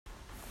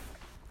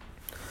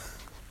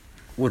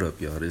What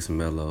up, y'all? This is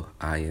Mello.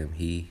 I am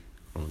he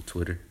on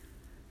Twitter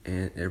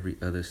and every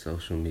other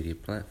social media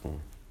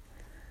platform.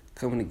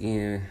 Coming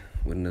again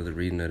with another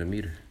reading of the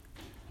meter.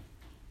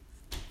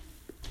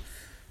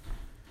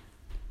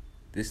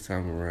 This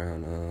time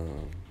around,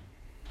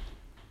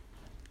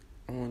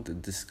 I want to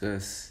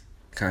discuss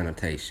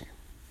connotation.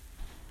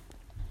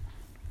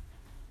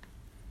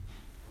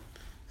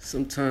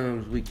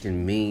 Sometimes we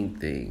can mean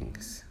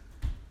things,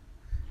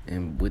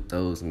 and with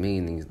those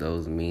meanings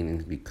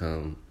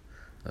become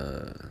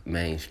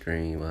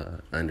mainstream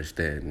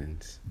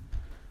understandings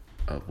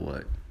of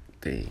what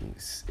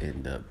things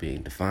end up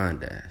being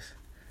defined as.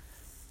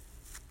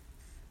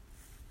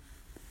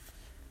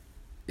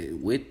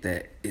 With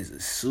that is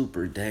a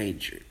super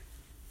danger.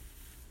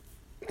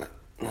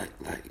 Like,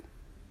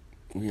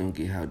 we don't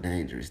get how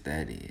dangerous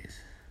that is.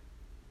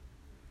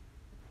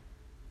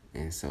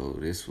 And so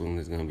this one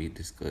is going to be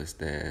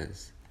discussed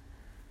as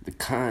the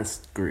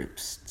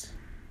conscripts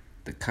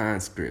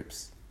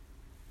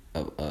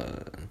of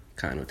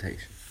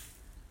connotation.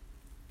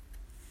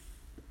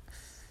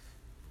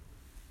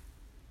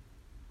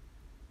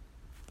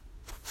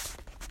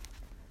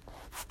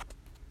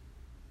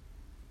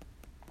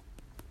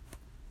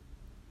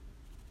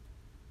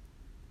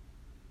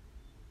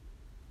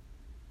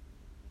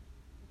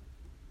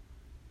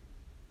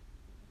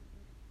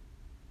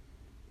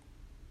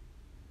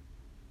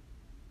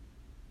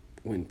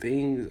 When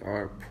things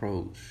are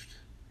approached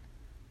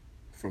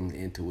from the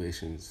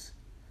intuition's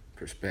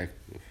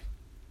perspective,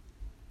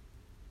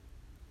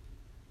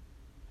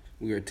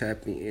 we are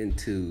tapping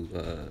into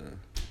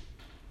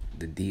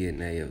the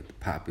DNA of the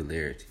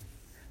popularity.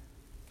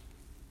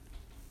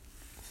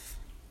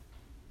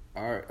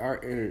 Our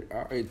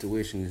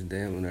intuition is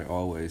damn near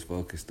always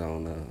focused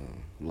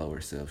on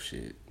lower self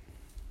shit.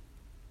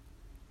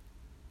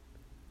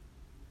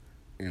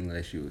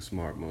 Unless you a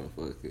smart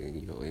motherfucker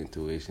and your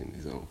intuition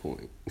is on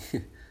point.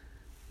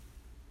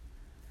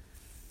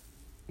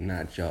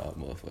 Not y'all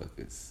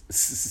motherfuckers.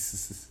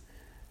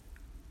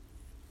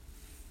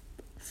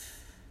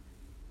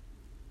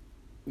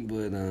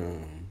 But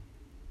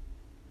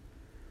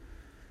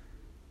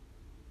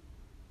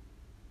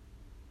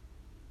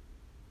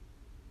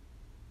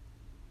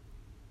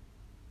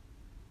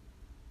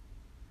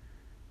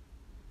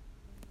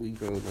we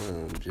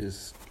gonna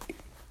just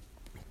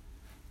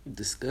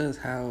discuss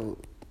how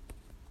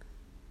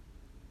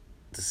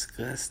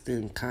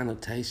disgusting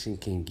connotation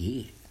can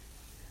get.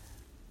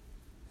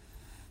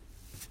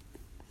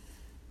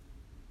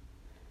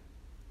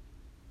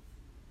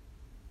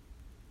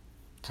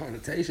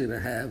 Connotation to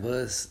have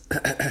us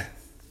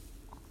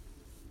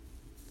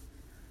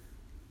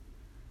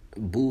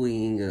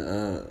buoying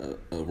a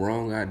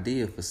wrong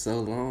idea for so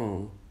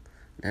long,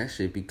 that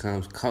shit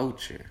becomes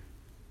culture.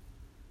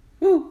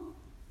 Woo!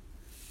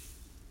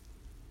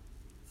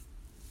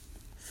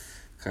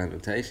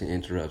 Connotation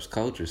interrupts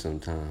culture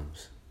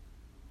sometimes.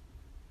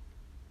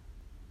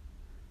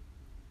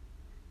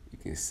 You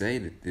can say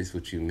that this is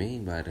what you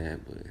mean by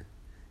that, but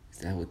is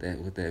that what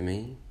that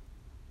mean?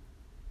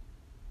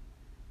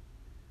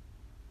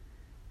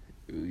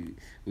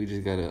 We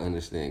just gotta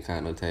understand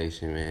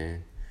connotation,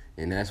 man,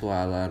 and that's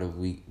why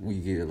we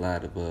get a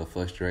lot of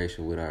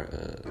frustration with our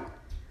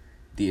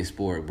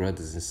diasporic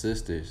brothers and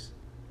sisters,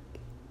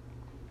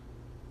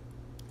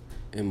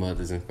 and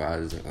mothers and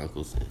fathers and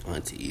uncles and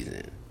aunties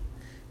and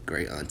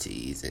great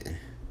aunties and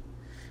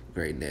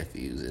great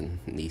nephews and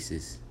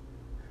nieces.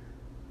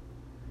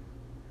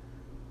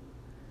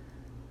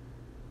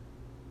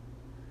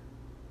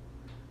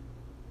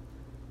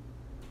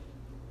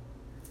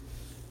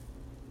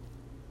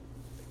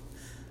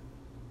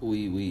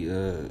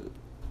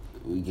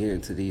 We get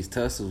into these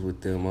tussles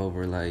with them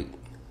over like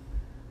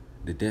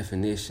the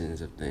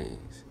definitions of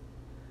things,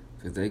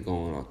 because they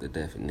going off the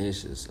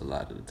definitions a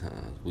lot of the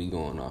times. We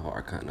going off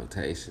our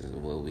connotations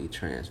of what we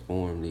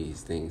transform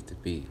these things to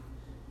be.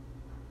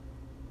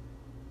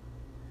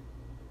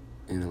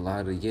 And a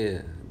lot of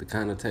the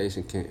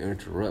connotation can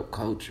interrupt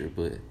culture,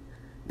 but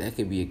that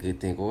can be a good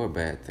thing or a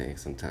bad thing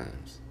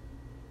sometimes.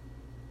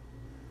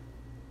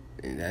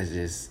 And that's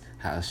just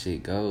how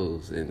shit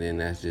goes, and then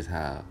that's just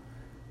how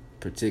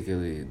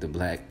particularly the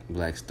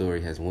black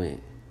story has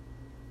went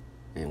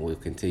and will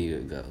continue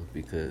to go,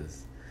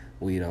 because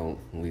we don't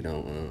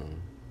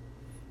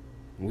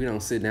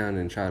sit down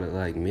and try to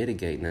like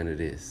mitigate none of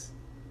this.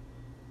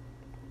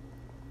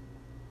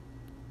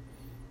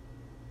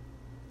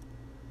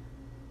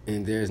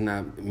 And there's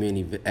not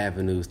many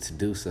avenues to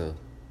do so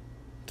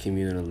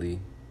communally,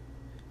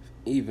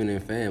 even in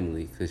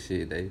family, because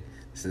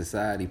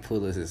society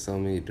pull us in so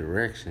many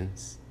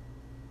directions.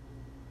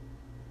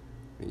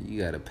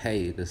 You gotta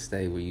pay to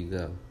stay where you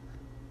go.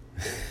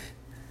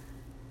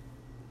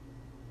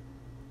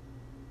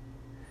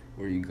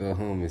 Where you go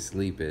home and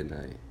sleep at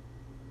night.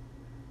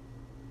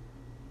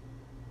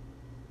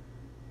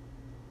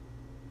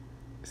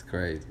 It's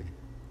crazy.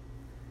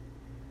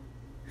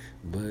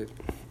 But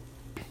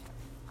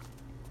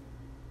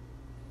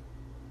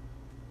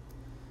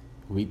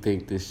we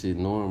think this shit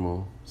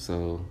normal,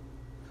 so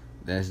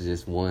that's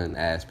just one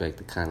aspect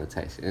of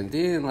connotation. And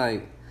then,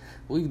 like,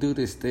 we do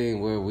this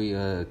thing where we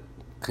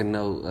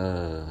connote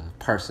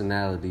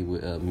personality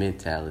with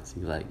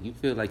mentality. Like, you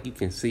feel like you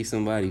can see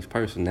somebody's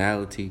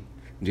personality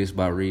just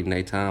by reading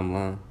their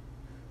timeline?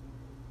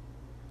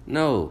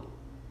 No.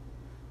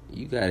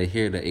 You gotta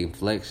hear the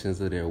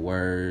inflections of their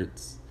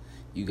words.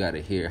 You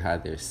gotta hear how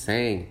they're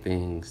saying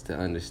things to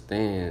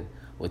understand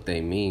what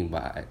they mean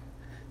by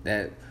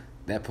it.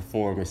 That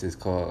performance is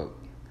called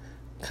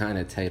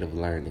connotative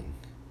learning.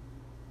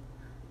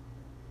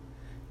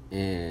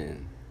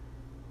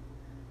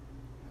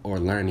 Or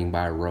learning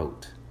by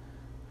rote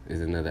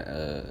is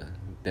another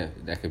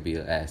that could be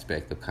an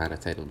aspect of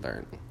connotative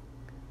learning.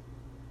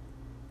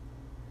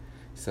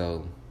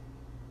 So,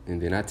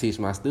 and then I teach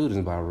my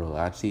students by rote.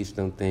 I teach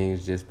them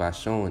things just by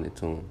showing it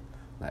to them.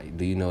 Like,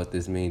 do you know what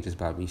this means just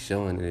by me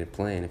showing it and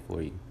playing it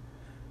for you?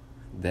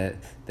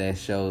 That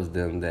shows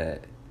them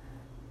that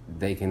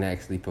they can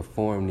actually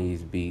perform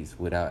these beats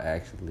without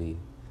actually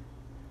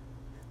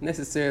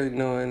necessarily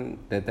knowing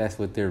that that's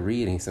what they're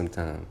reading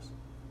sometimes.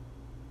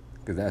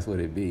 Because that's what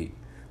it be.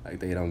 Like,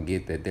 they don't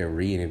get that they're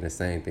reading the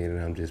same thing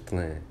that I'm just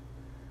playing.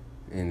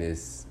 And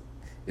it's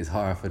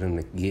hard for them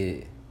to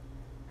get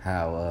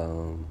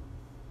how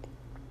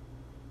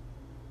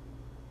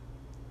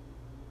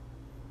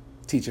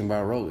teaching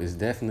by rote is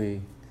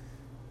definitely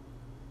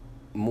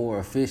more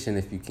efficient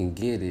if you can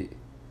get it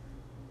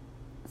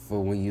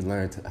for when you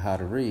learn how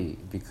to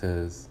read.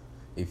 Because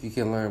if you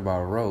can learn by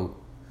rote,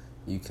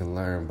 you can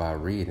learn by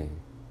reading.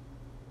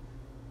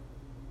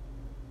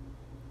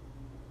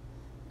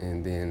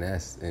 And then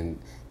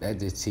that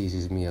just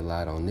teaches me a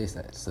lot on this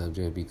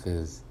subject,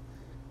 because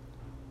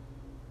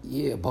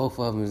both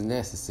of them is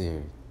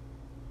necessary.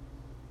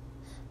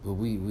 But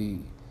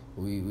we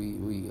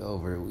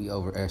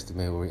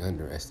overestimate or we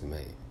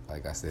underestimate,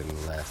 like I said in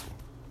the last one.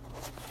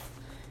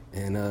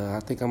 And I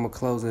think I'm gonna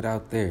close it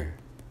out there.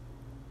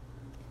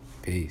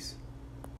 Peace.